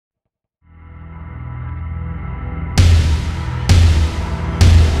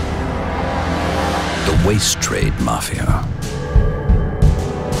waste trade mafia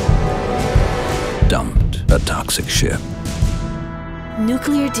dumped a toxic ship.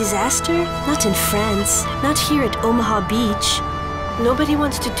 Nuclear disaster? Not in France. Not here at Omaha Beach. Nobody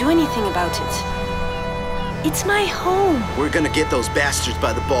wants to do anything about it. It's my home. We're gonna get those bastards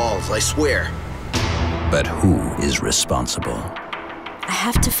by the balls, I swear. But who is responsible? I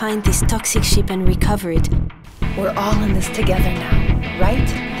have to find this toxic ship and recover it. We're all in this together now, right?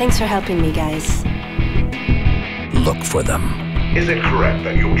 Thanks for helping me, guys. Look for them. Is it correct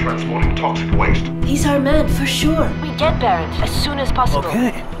that you're transporting toxic waste? He's our man, for sure. We get Barrett as soon as possible.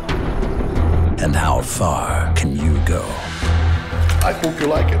 Okay. And how far can you go? I hope you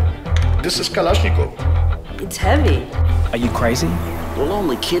like it. This is Kalashnikov. It's heavy. Are you crazy? We'll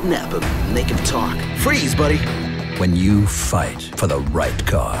only kidnap him and make him talk. Freeze, buddy. When you fight for the right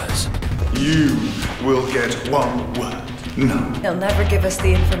cause. You will get one word. No. He'll never give us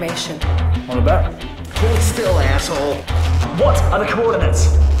the information. What about? Hold still, asshole. What are the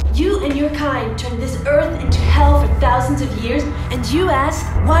coordinates? You and your kind turned this earth into hell for thousands of years, and you ask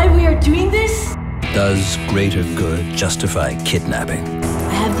why we are doing this? Does greater good justify kidnapping?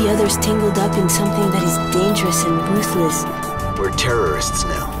 I have the others tangled up in something that is dangerous and ruthless. We're terrorists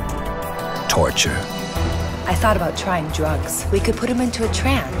now. Torture. I thought about trying drugs. We could put him into a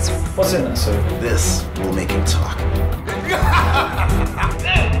trance. What's in there, sir? This will make him talk.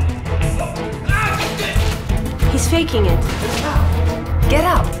 He's faking it. Get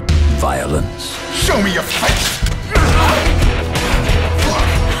out. Violence. Show me your face!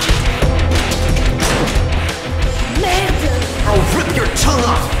 I'll rip your tongue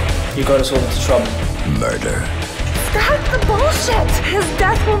off! You got us all into trouble. Murder. Stop the bullshit! His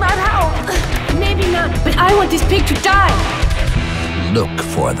death will not help! Maybe not, but I want this pig to die! Look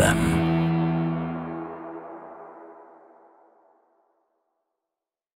for them.